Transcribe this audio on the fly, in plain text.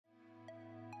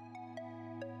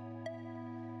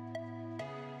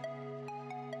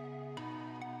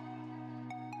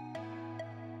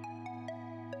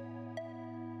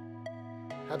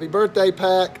Happy birthday,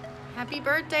 PAC. Happy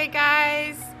birthday,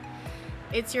 guys.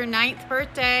 It's your 9th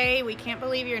birthday. We can't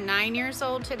believe you're 9 years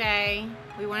old today.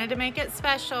 We wanted to make it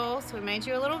special, so we made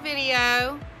you a little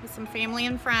video with some family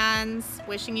and friends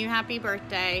wishing you happy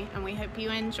birthday, and we hope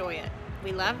you enjoy it.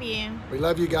 We love you. We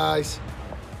love you guys.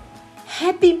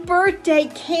 Happy birthday,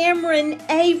 Cameron,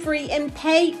 Avery, and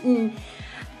Peyton.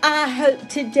 I hope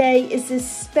today is as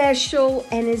special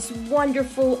and as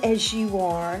wonderful as you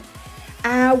are.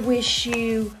 I wish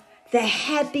you the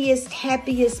happiest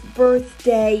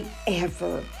birthday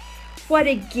ever. What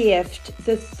a gift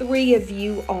the three of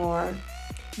you are.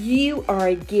 You are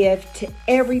a gift to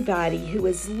everybody who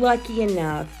is lucky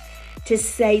enough to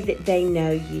say that they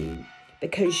know you,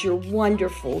 because you're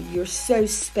wonderful, you're so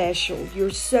special,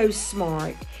 you're so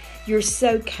smart, you're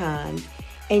so kind,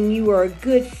 and you are a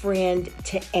good friend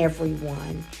to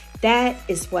everyone. That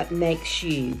is what makes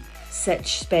you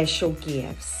such special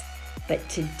gifts. But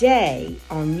today,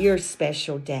 on your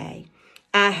special day,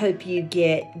 I hope you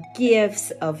get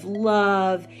gifts of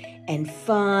love and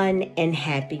fun and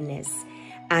happiness.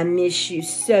 I miss you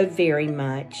so very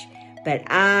much, but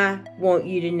I want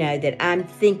you to know that I'm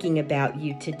thinking about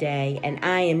you today, and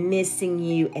I am missing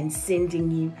you and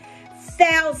sending you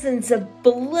thousands of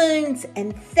balloons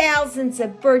and thousands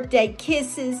of birthday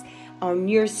kisses on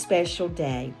your special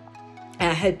day.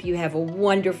 I hope you have a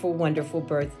wonderful, wonderful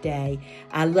birthday.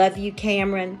 I love you,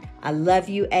 Cameron. I love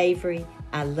you, Avery.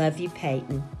 I love you,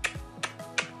 Peyton.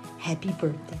 Happy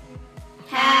birthday.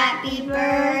 Happy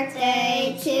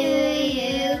birthday to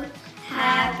you.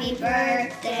 Happy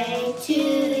birthday to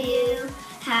you.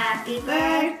 Happy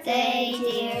birthday,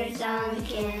 dear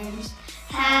Duncans.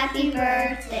 Happy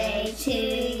birthday to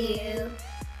you.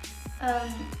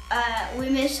 We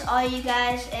miss all you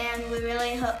guys, and we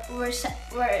really hope we're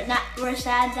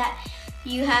sad that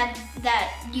you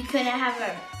couldn't have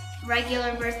a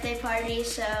regular birthday party.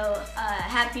 So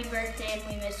happy birthday, and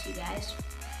we miss you guys.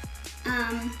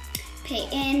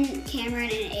 Peyton,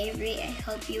 Cameron, and Avery, I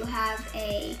hope you have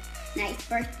a nice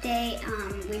birthday.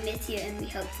 We miss you, and we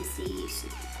hope to see you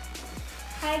soon.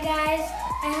 Hi guys,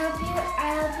 I hope you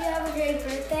have a great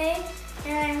birthday,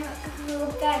 and I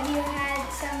hope that you had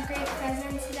some great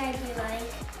presents that you like.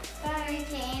 Bye,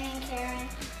 Peyton and Karen.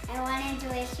 I wanted to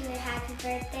wish you a happy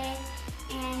birthday,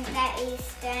 and that you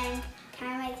spend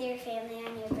time with your family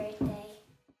on your birthday.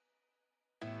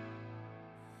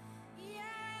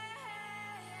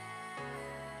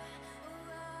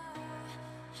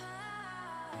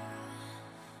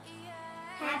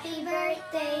 Happy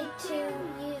birthday to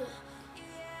you.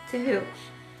 To who?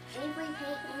 Avery,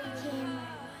 Peyton, and Cameron.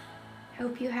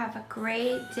 Hope you have a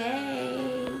great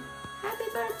day. Happy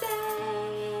birthday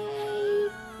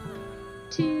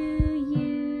to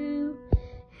you.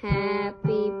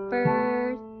 Happy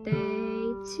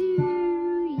birthday to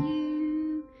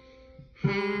you.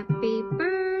 Happy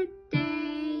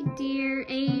birthday, dear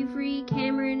Avery,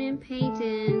 Cameron, and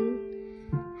Peyton.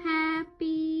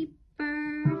 Happy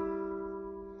birthday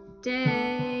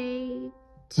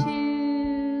to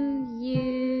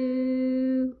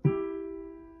you.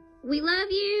 We love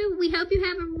you. We hope you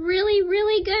have a really,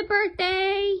 really good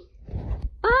birthday.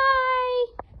 Bye.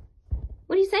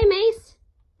 What do you say, Mace?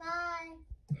 Bye.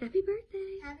 Happy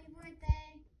birthday. Happy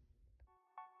birthday.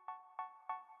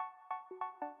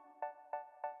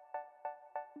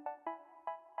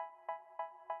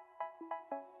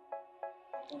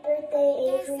 Happy birthday,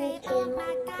 Avery, Cameron,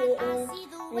 and Peyton.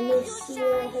 I miss you.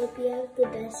 I hope you have the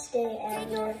best day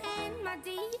ever.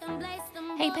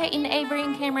 Hey, Peyton, Avery,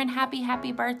 and Cameron,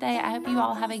 happy birthday. I hope you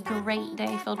all have a great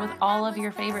day filled with all of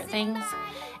your favorite things.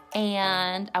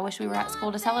 And I wish we were at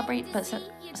school to celebrate, but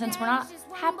since we're not,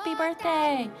 happy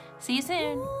birthday. See you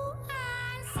soon.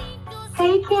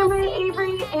 Hey, Cameron,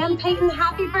 Avery, and Peyton,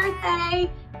 happy birthday.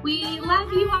 We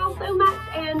love you all so much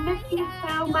and miss you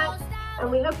so much. And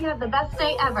we hope you have the best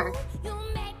day ever.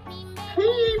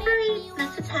 Hey Avery,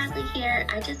 Mrs. Hadley here.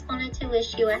 I just wanted to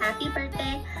wish you a happy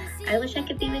birthday. I wish I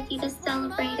could be with you to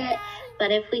celebrate it,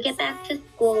 but if we get back to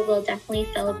school, we'll definitely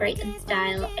celebrate in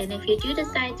style. And if you do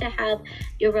decide to have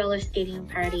your roller skating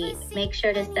party, make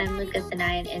sure to send Lucas and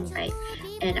I an invite,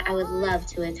 and I would love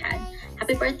to attend.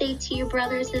 Happy birthday to your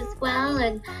brothers as well,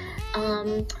 and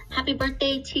happy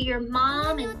birthday to your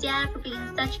mom and dad for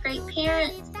being such great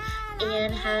parents.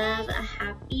 And have a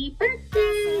happy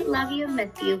birthday. Love you and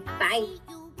miss you. Bye.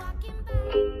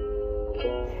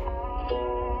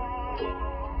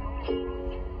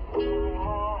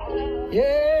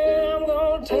 Yeah, I'm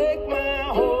gonna take my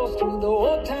horse through the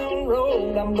old town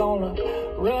road. I'm gonna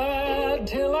ride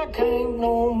till I can't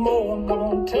no more. I'm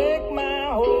gonna take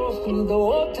my horse through the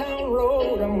old town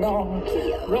road. I'm gonna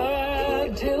ride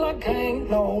ride till I can't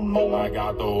no more. I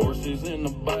got the horses in the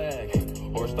back,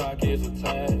 horse stock is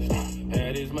attached.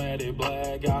 Head is matted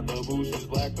black, got the bushes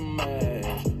black to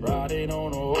match. Riding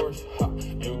on a horse, ha,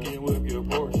 you can whip your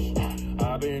Porsche.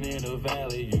 I've been in the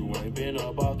valley, you ain't been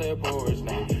up off that porch.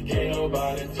 Now, can't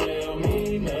nobody tell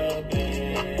me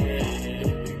nothing.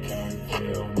 You can't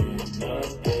tell me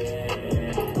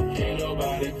nothing. Can't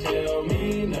nobody tell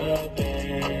me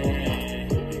nothing.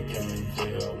 You can't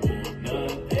tell me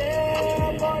nothing. Yeah,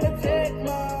 I'm gonna take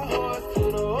my horse to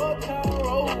the old town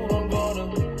road. I'm gonna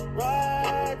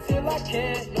ride till I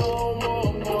can't no more.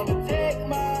 I'm gonna take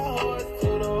my horse to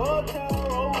the old town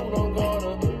road. I'm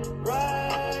gonna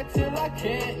ride till I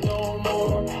can't no more.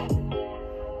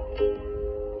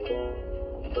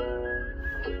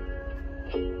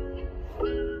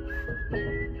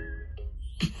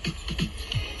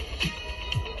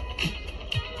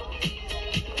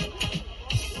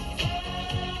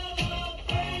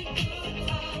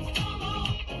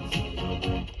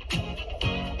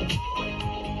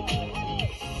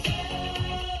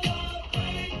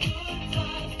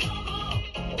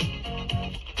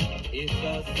 It's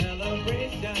a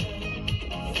celebration.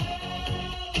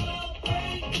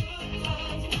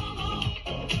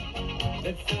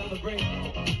 Let's celebrate.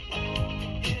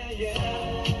 Yeah, yeah.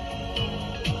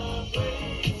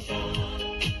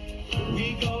 We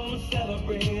gon'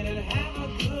 celebrate and have a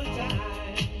good time.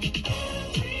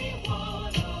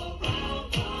 Everyone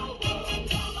around the world,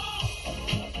 come on.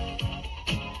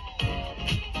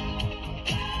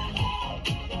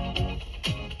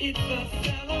 It's a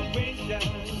celebration.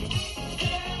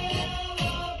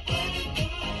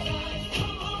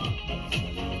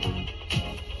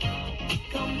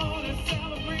 Come on and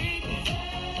celebrate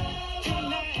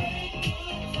tonight.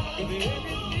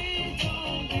 Everything's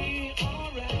gonna be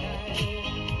alright.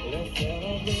 Let's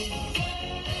celebrate.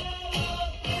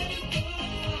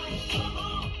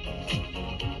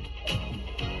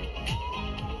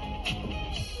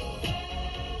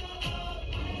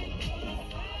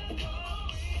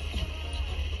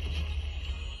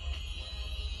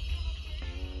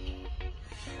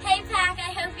 Hey PAC, I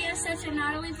hope you have such a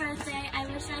gnarly birthday. I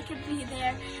wish I could be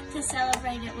there to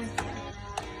celebrate it with you.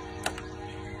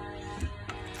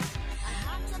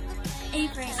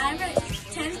 Avery, I wrote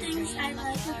 10 things I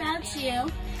like about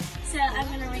you, so I'm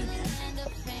going to read them.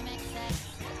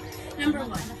 Number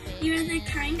 1, you are the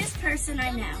kindest person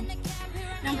I know.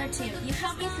 Number 2, you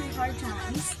help me through hard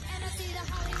times.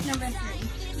 Number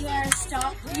 3, you are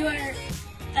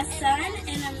a sun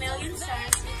in a million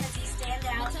stars because you stand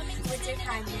out with your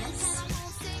kindness.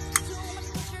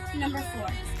 Number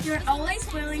 4, you are always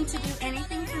willing to do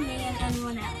anything for me and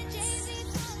anyone else.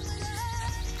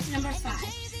 Number 5,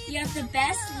 you have the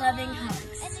best loving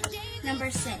hugs.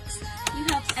 Number 6, you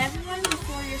help everyone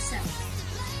before yourself.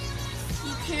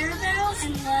 You care about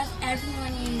and love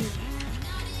everyone you meet.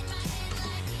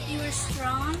 You are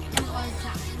strong in hard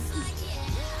times.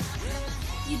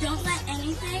 You don't let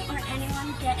anything or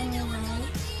anyone get in your way.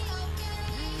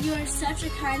 You are such a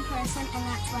kind person, and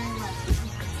that's why I love you.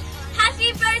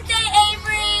 Happy birthday,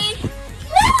 Avery!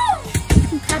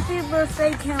 Woo! Happy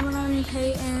birthday, Cameron and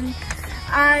Peyton.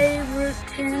 I wrote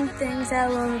 10 things I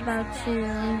love about you,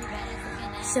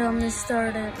 so I'm gonna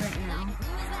start it right now.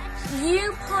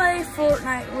 You play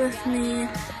Fortnite with me.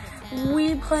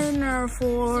 We play Nerf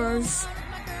Wars.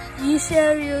 You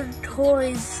share your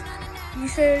toys.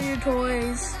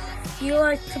 You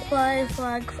like to play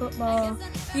flag football.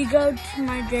 You go to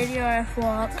my JDRF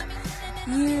walk.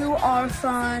 You are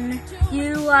fun.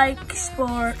 You like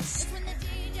sports.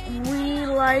 We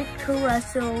like to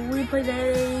wrestle. We play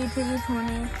Day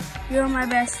 20. You're my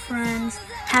best friends.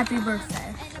 Happy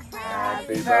birthday.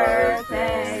 Happy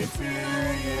birthday to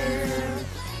you.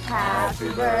 Happy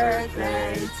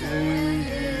birthday to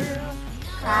you.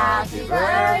 Happy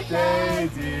birthday,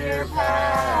 dear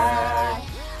PAC.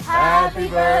 Happy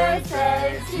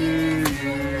birthday to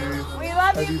you. We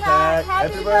love you, PAC.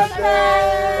 Happy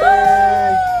birthday.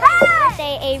 Happy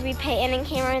birthday, Avery, Peyton, and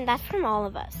Cameron. That's from all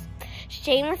of us.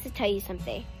 Shane wants to tell you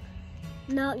something.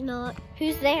 Knock, knock.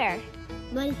 Who's there?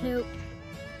 My hope.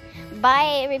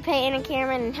 Bye, Avery, Peyton, and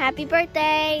Cameron, and happy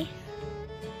birthday.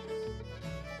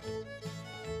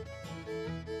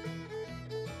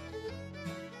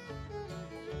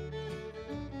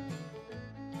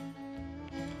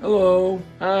 Hello.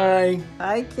 Hi.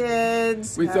 Hi,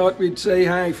 kids. We thought we'd say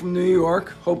hi from New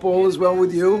York. Hope all is well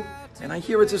with you. And I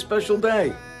hear it's a special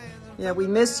day. Yeah, we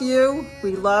miss you,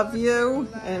 we love you,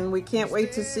 and we can't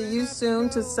wait to see you soon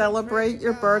to celebrate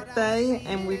your birthday.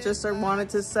 And we just wanted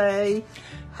to say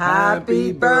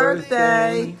happy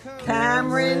birthday,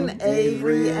 Cameron,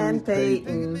 Avery, and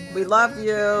Peyton. We love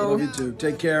you. Love you too.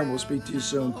 Take care, and we'll speak to you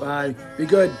soon. Bye. Be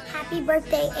good. Happy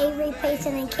birthday, Avery,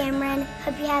 Peyton, and Cameron.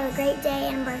 Hope you have a great day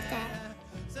and birthday.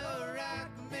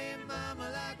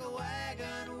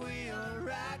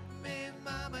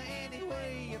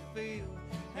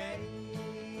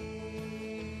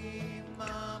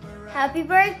 Happy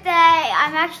birthday!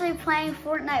 I'm actually playing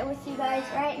Fortnite with you guys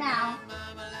right now.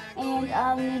 And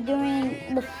I'm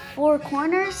doing the 4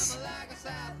 corners.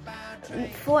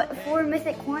 4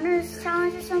 mythic corners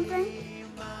challenge or something.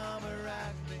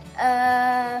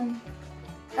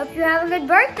 Hope you have a good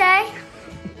birthday.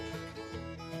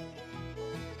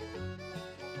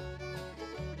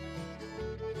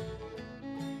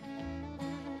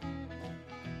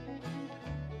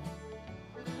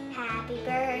 Happy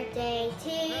birthday to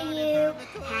you.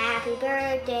 Happy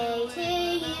birthday to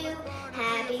you.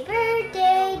 Happy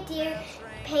birthday, dear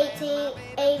Peyton,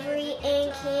 Avery,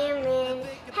 and Cameron.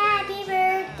 Happy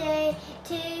birthday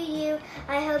to you.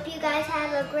 I hope you guys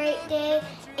have a great day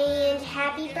and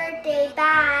happy birthday.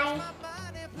 Bye.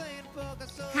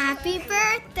 Happy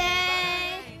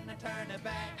birthday!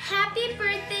 Happy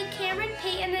birthday, Cameron,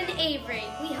 Peyton, and Avery.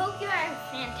 We hope you have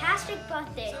a fantastic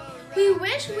birthday. We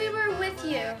wish we were with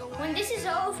you. When this is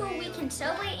over, we can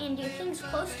celebrate and do things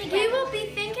close together. We will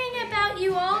be thinking about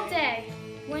you all day.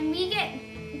 When we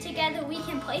get together, we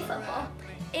can play football.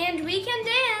 And we can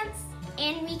dance.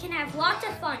 And we can have lots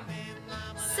of fun.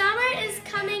 Summer is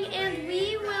coming and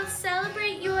we will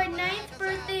celebrate your 9th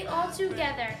birthday all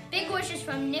together. Big wishes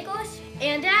from Nicholas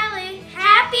and Allie.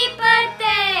 Happy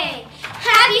birthday!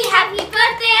 Happy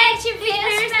birthday! It's your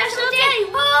very special day!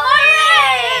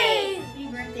 Hooray! Happy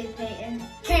birthday, Peyton,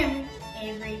 Cameron,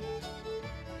 Avery.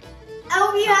 I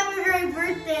hope you have a great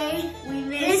birthday. We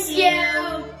miss you.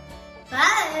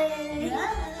 Bye.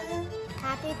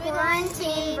 Happy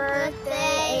quarantine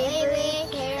birthday, Avery,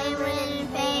 Cameron,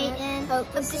 and Peyton.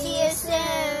 Hope to see you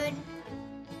soon.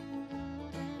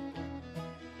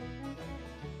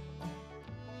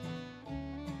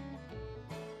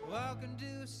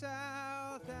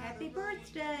 Happy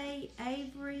birthday,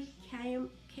 Avery,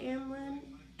 Cameron,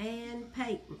 and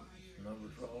Peyton.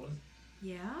 Numbers rolling?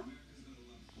 Yeah.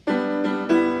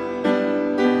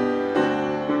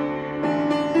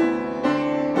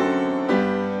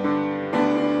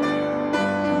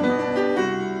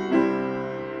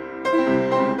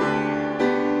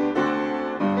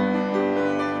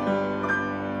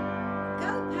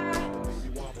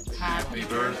 Happy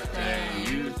birthday,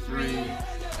 you three.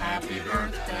 Happy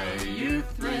birthday, you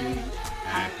three.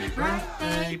 Happy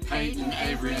birthday, Peyton,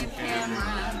 Avery, and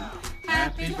Cameron.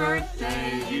 Happy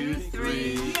birthday, you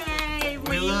three. Yay,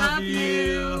 we love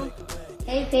you.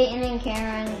 Hey Peyton and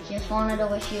Cameron, just wanted to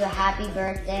wish you a happy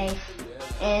birthday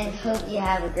and hope you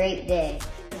have a great day.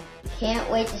 Can't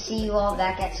wait to see you all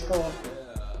back at school.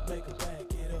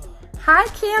 Hi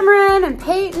Cameron and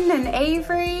Peyton and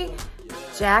Avery.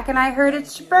 Jack and I heard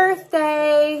it's your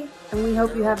birthday and we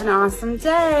hope you have an awesome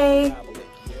day.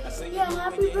 Yeah,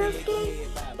 happy birthday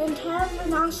and have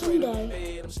an awesome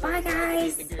day. Bye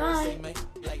guys. Bye.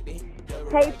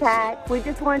 Hey PAC, we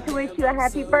just wanted to wish you a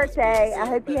happy birthday. I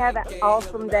hope you have an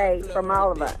awesome day from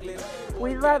all of us.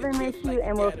 We love and miss you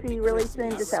and we'll see you really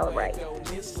soon to celebrate. Happy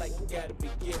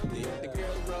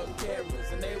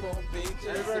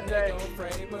birthday.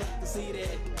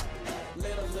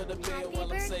 Happy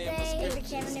birthday, Avery,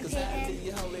 Cameron, and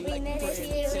Peyton. We miss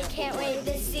you. We can't wait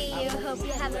to see you. Hope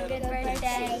you have a good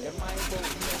birthday.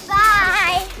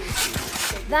 Bye.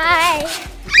 Bye.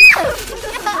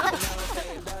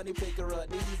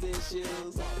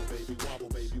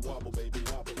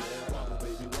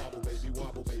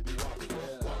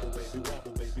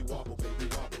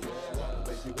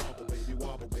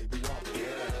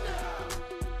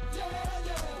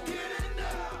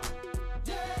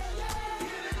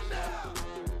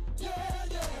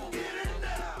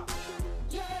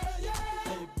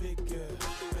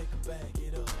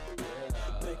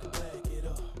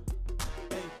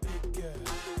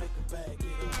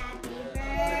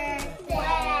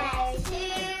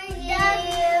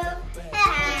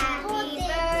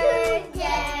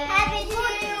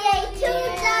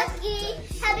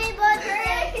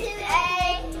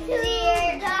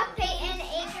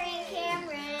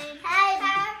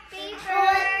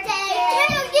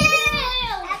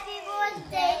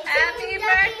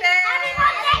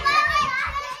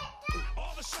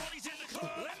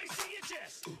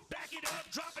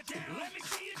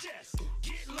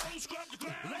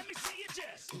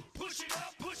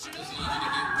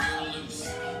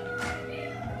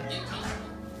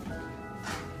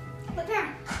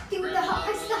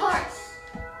 It's the heart.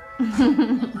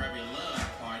 Grab your love,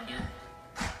 partner.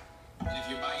 And if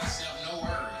you're by yourself, no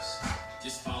worries.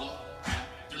 Just follow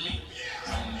after me.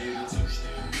 Don't do the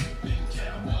two-step, then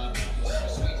cowboy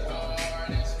boots. Sweetheart,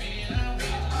 and spin our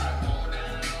wheels. Go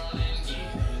down and get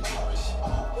yours.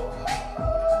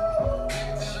 Back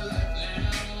to the left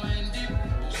now and dip.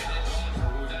 Get it on,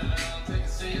 roll down, take a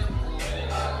sip. Roll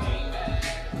it out, lean back,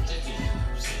 put your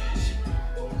hips in.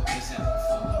 Let's have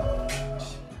fun.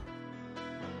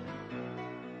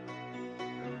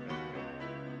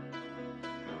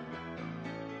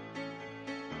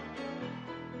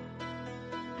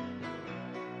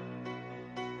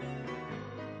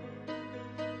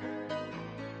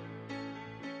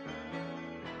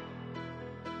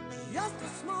 Just a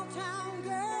small town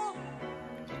girl.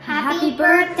 Happy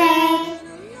birthday!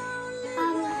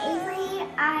 Avery,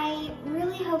 I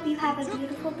really hope you have a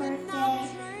beautiful birthday.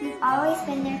 You've always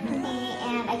been there for me,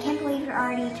 and I can't believe you're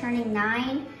already turning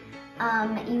 9.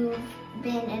 You've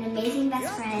been an amazing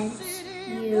best friend.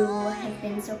 You have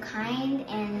been so kind,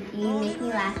 and you make me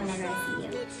laugh whenever I see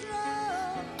you.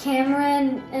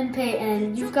 Cameron and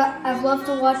Peyton, I've loved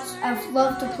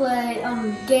to play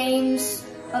games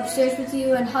upstairs with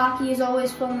you, and hockey is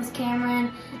always fun with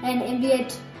Cameron, and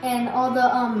NBA and all the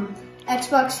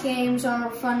Xbox games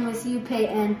are fun with you,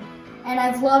 Peyton. And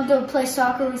I've loved to play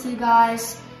soccer with you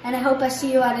guys, and I hope I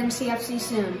see you at NCFC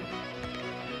soon.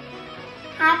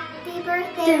 Happy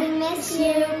birthday, we miss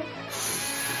you.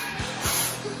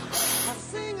 A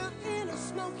singer in a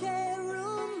smoky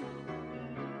room.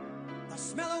 The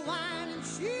smell of wine and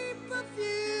cheap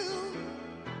perfume.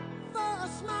 For a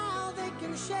smile they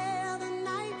can share the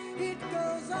night. It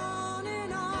goes on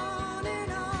and on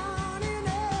and on and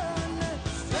on.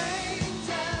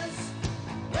 Strangers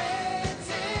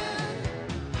waiting.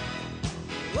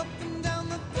 Walking down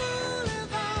the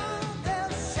boulevard, their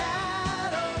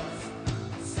shadows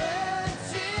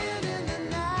searching in the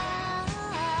night.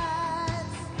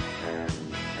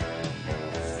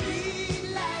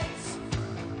 Streetlights,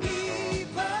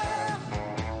 people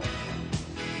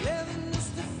living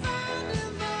just to find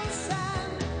emotion,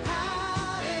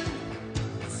 hiding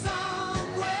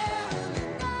somewhere in the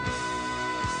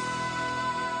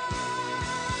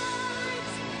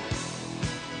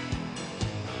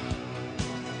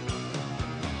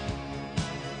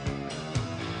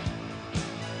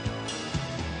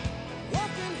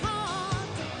working hard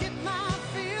to get my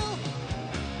fill.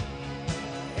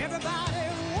 Everybody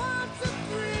wants a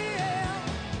thrill.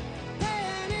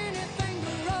 Paying anything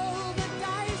to roll the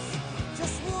dice.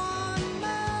 Just one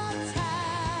more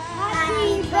time.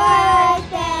 Happy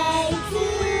birthday to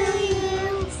you.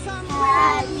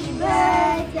 Happy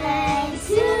birthday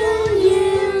to you.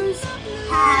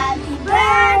 Happy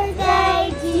birthday,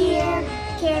 dear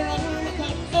Karen,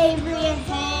 Avery, and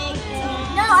Peyton.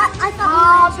 No, I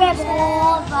thought happy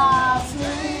birthday to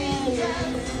you.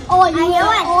 All you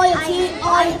three,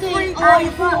 all you 4, all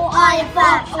you 5.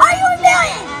 Are you a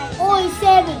million? All you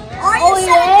 7. Are you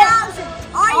 7,000?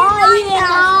 Are you 9,000?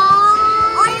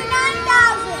 Are you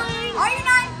 9,000? Are you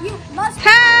 9? You must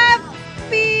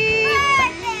be.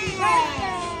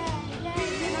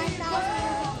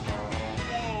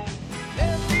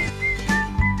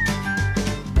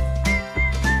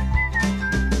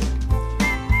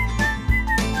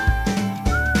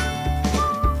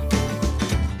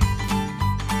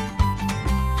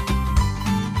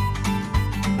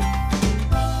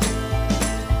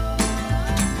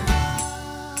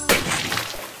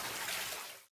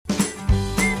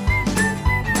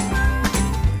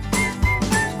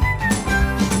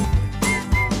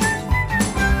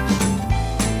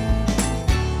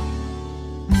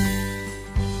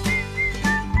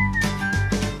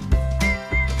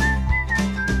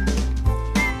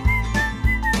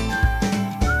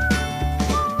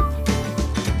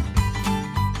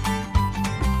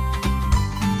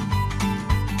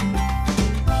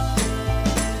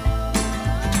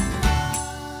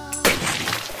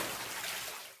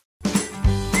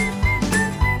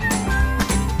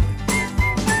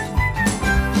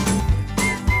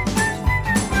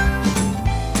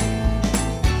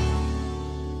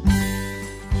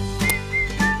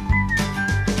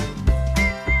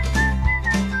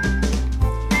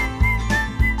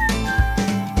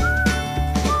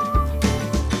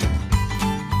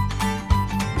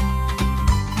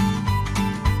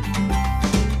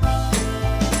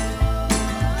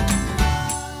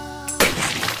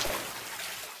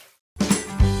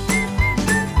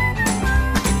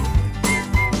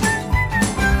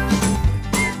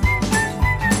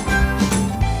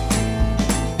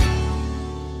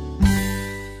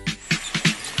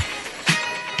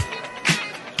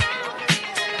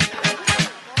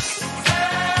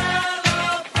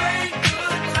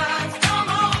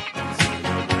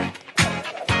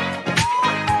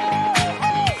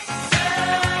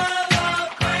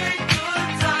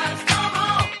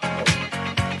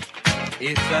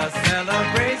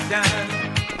 celebration.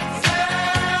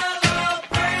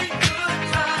 Celebrate good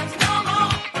times, come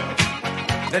on.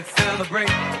 Let's celebrate.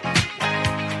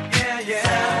 Yeah, yeah.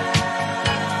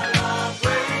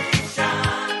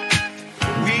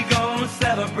 Celebration. We gonna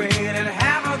celebrate and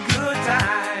have a good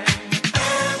time.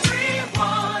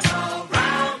 Everyone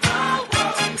around the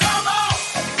world, come on.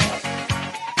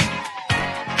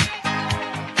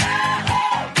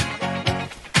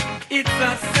 It's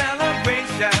a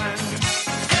celebration.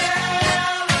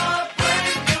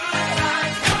 Celebrate good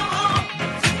times,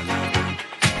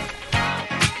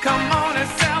 come on and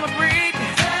celebrate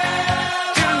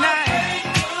tonight.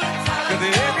 'Cause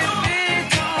everything's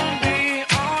gonna be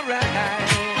alright.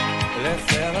 Let's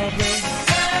celebrate.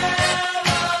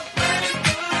 Celebrate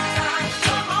good times,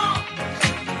 come on.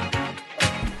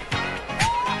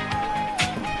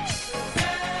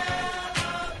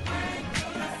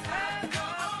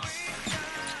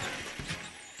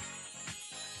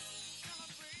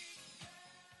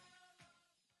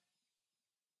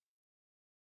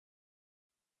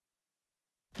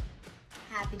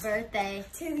 Happy birthday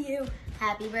to you.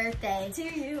 Happy birthday to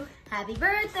you. Happy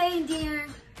birthday, dear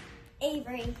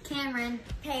Avery, Cameron,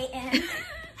 Peyton.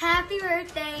 Happy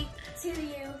birthday to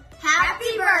you.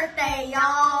 Happy birthday,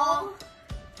 y'all.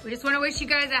 We just want to wish you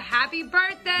guys a happy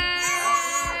birthday.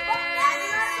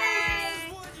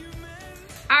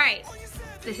 All right,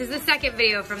 this is the second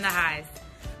video from the highs.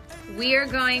 We are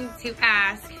going to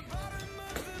ask,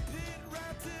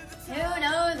 Who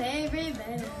knows Avery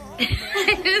better?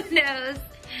 who knows?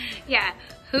 Yeah,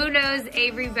 who knows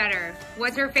Avery better?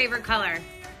 What's her favorite color?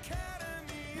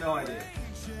 No idea.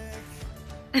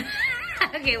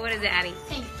 Okay, what is it, Addie?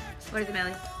 Pink. What is it,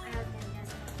 Melly?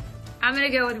 I'm gonna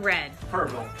go with red.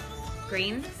 Purple.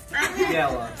 Green?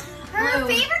 Yellow. Her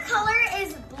Blue. favorite color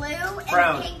is blue and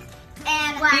Brown. pink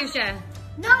and Fuchsia.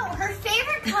 No, her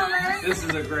favorite color. This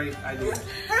is a great idea.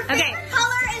 Her favorite Okay.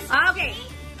 color is Okay.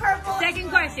 purple. Second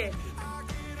question.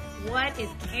 What is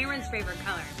Cameron's favorite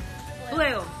color?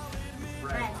 Blue.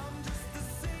 Red.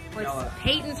 What's Yellow.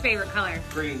 Peyton's favorite color?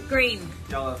 Green. Green.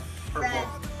 Yellow. Purple.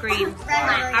 Green.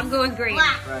 Black. I'm going green.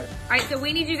 Black. Red. All right, so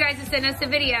we need you guys to send us a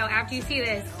video after you see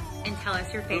this and tell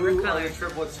us your favorite Ooh, color. Elliot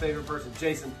Triplett's favorite person,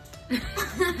 Jason.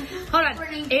 Hold on.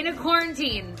 In a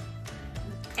quarantine,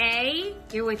 A,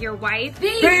 you're with your wife. B,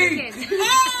 B. your kids.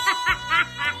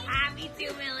 Me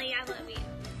too, Millie. I love you.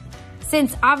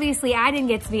 Since obviously I didn't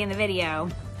get to be in the video,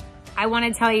 I want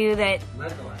to tell you that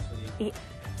you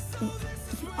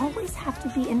always have to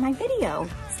be in my video.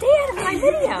 Stay out of my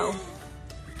video.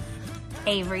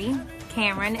 Avery,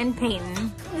 Cameron, and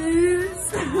Peyton.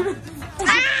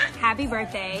 Happy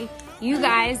birthday. You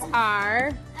guys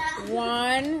are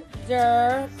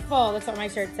wonderful. That's what my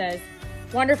shirt says.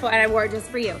 Wonderful, and I wore it just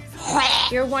for you.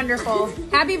 You're wonderful.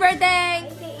 Happy birthday.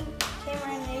 Hey,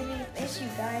 Cameron, Avery, miss you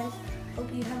guys.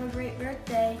 Hope you have a great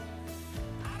birthday.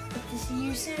 Hope to see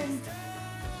you soon.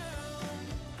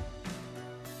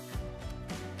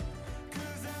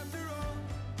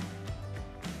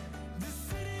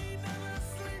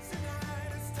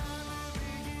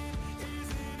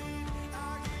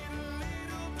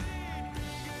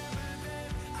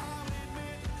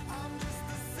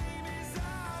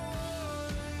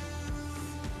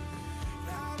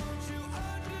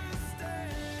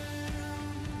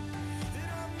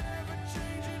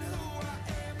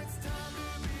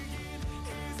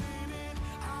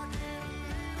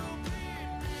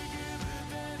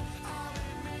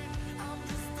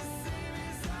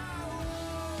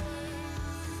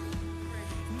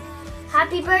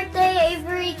 Happy birthday,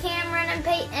 Avery, Cameron, and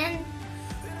Peyton.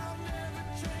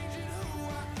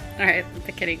 All right, let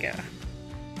the kitty go.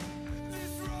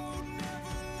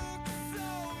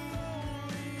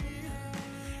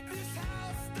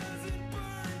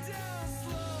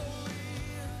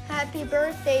 Happy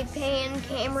birthday, Peyton,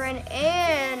 Cameron,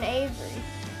 and Avery.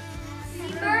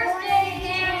 Happy birthday,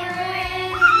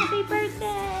 Cameron. Happy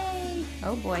birthday.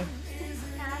 Oh boy.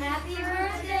 Happy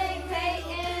birthday,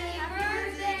 Peyton. Happy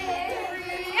birthday,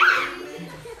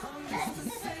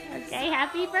 Avery. Okay,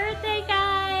 happy birthday,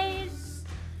 guys.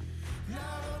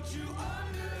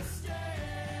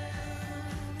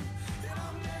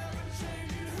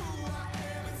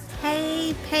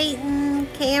 Hey, Peyton,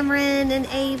 Cameron, and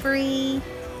Avery.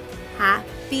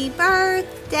 Happy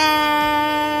birthday.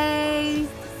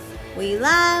 We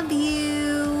love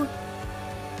you.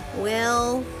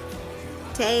 Will,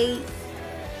 Tate,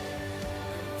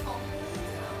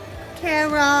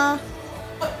 Kara,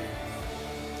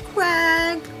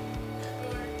 Craig,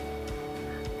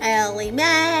 Ellie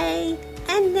Mae,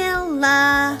 and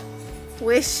Nilla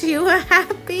wish you a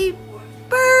happy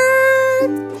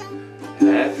birthday.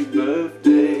 Happy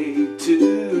birthday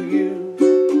to you.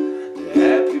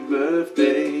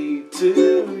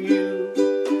 to you.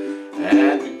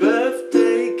 Happy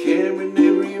birthday, Cameron,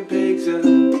 Avery, and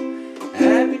Peyton.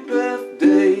 Happy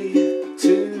birthday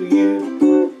to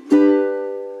you.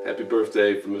 Happy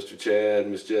birthday from Mr. Chad,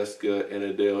 Miss Jessica, and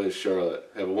Adele and Charlotte.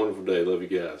 Have a wonderful day. Love you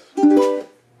guys.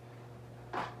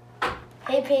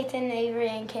 Hey Peyton, Avery,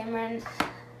 and Cameron.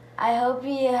 I hope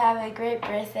you have a great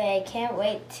birthday. I can't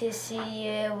wait to see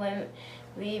you when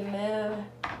we move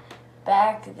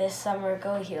back this summer.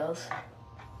 Go Heels.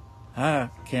 Hi,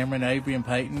 Cameron, Avery, and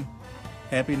Peyton.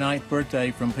 Happy 9th birthday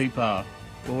from PAC.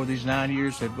 Boy, these 9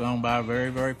 years have gone by very,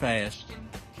 very fast.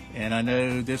 And I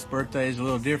know this birthday is a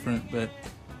little different, but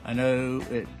I know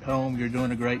at home you're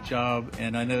doing a great job,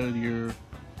 and I know your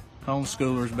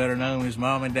homeschoolers, better known as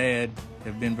Mom and Dad,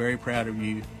 have been very proud of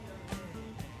you.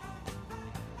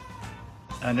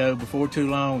 I know before too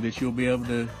long that you'll be able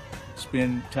to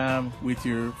spend time with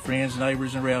your friends,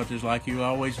 neighbors, and relatives like you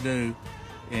always do,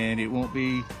 and it won't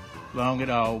be long at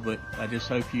all, but I just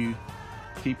hope you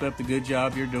keep up the good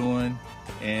job you're doing,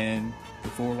 and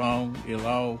before long it'll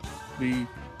all be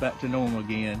back to normal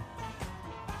again.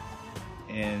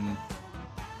 And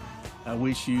I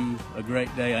wish you a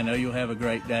great day. I know you'll have a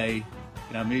great day,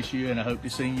 and I miss you, and I hope to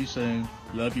see you soon.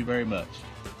 Love you very much.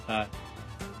 Bye.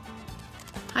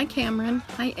 Hi Cameron,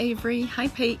 hi Avery, hi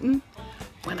Peyton.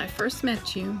 When I first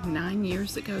met you 9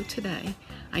 years ago today,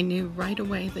 I knew right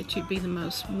away that you'd be the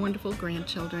most wonderful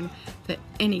grandchildren that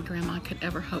any grandma could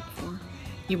ever hope for.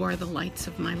 You are the lights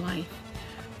of my life.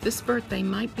 This birthday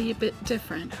might be a bit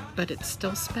different, but it's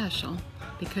still special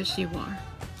because you are.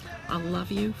 I'll love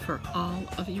you for all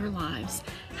of your lives.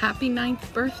 Happy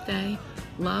 9th birthday.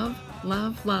 Love,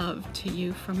 love, love to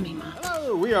you from Mima.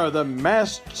 Hello, we are the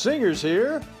Masked Singers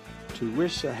here to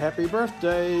wish a happy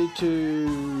birthday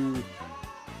to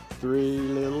three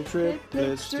little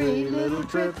triplets,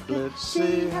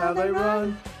 see how they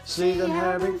run, see them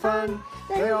having fun.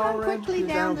 They all ran quickly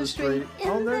down the street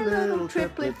on their little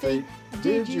triplet feet.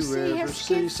 Did you ever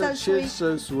see such kids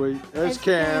so sweet as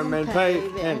Cam and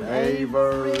Peyton and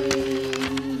Avery?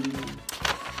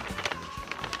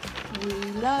 We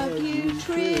love you,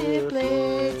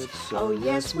 triplets. Oh,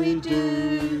 yes, we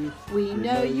do. We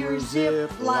know you're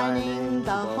zip lining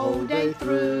the whole day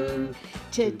through.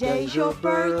 Today's your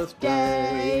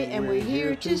birthday, and we're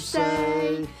here to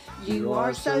say you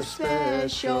are so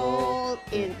special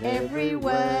in every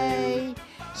way.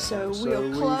 So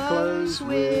we'll close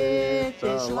with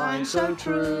this line so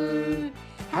true.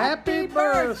 Happy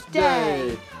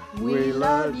birthday, we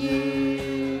love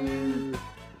you.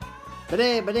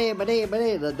 That's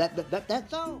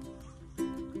all.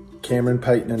 Cameron,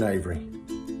 Peyton, and Avery,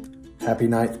 happy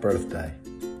 9th birthday.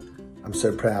 I'm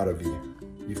so proud of you.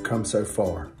 You've come so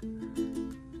far.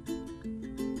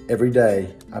 Every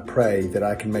day, I pray that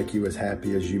I can make you as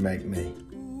happy as you make me.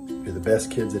 You're the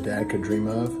best kids a dad could dream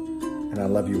of, and I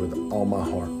love you with all my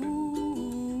heart.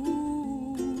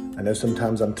 I know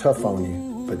sometimes I'm tough on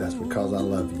you, but that's because I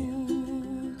love you.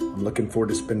 I'm looking forward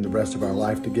to spending the rest of our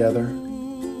life together,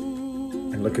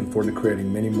 and looking forward to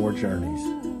creating many more journeys.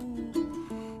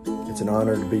 It's an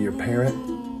honor to be your parent,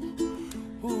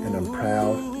 and I'm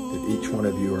proud that each one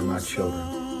of you are my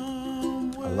children.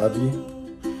 I love you,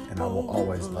 and I will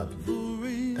always love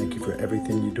you. Thank you for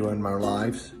everything you do in our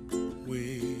lives,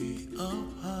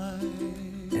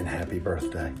 and happy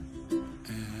birthday.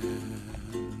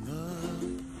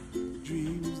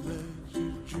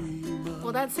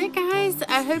 Well, that's it, guys.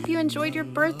 I hope you enjoyed your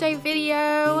birthday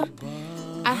video.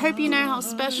 I hope you know how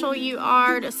special you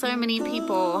are to so many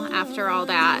people after all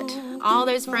that. All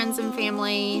those friends and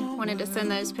family wanted to send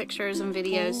those pictures and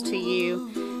videos to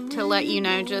you to let you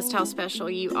know just how special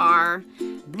you are.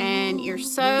 And you're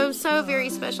so, so very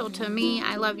special to me.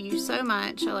 I love you so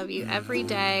much. I love you every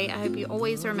day. I hope you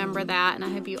always remember that, and I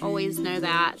hope you always know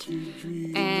that.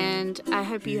 And I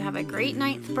hope you have a great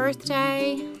 9th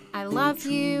birthday. I love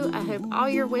you. I hope all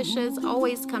your wishes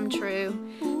always come true.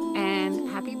 And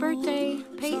happy birthday,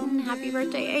 Peyton. Happy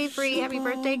birthday, Avery. Happy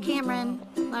birthday, Cameron.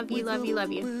 Love you, love you,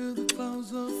 love you.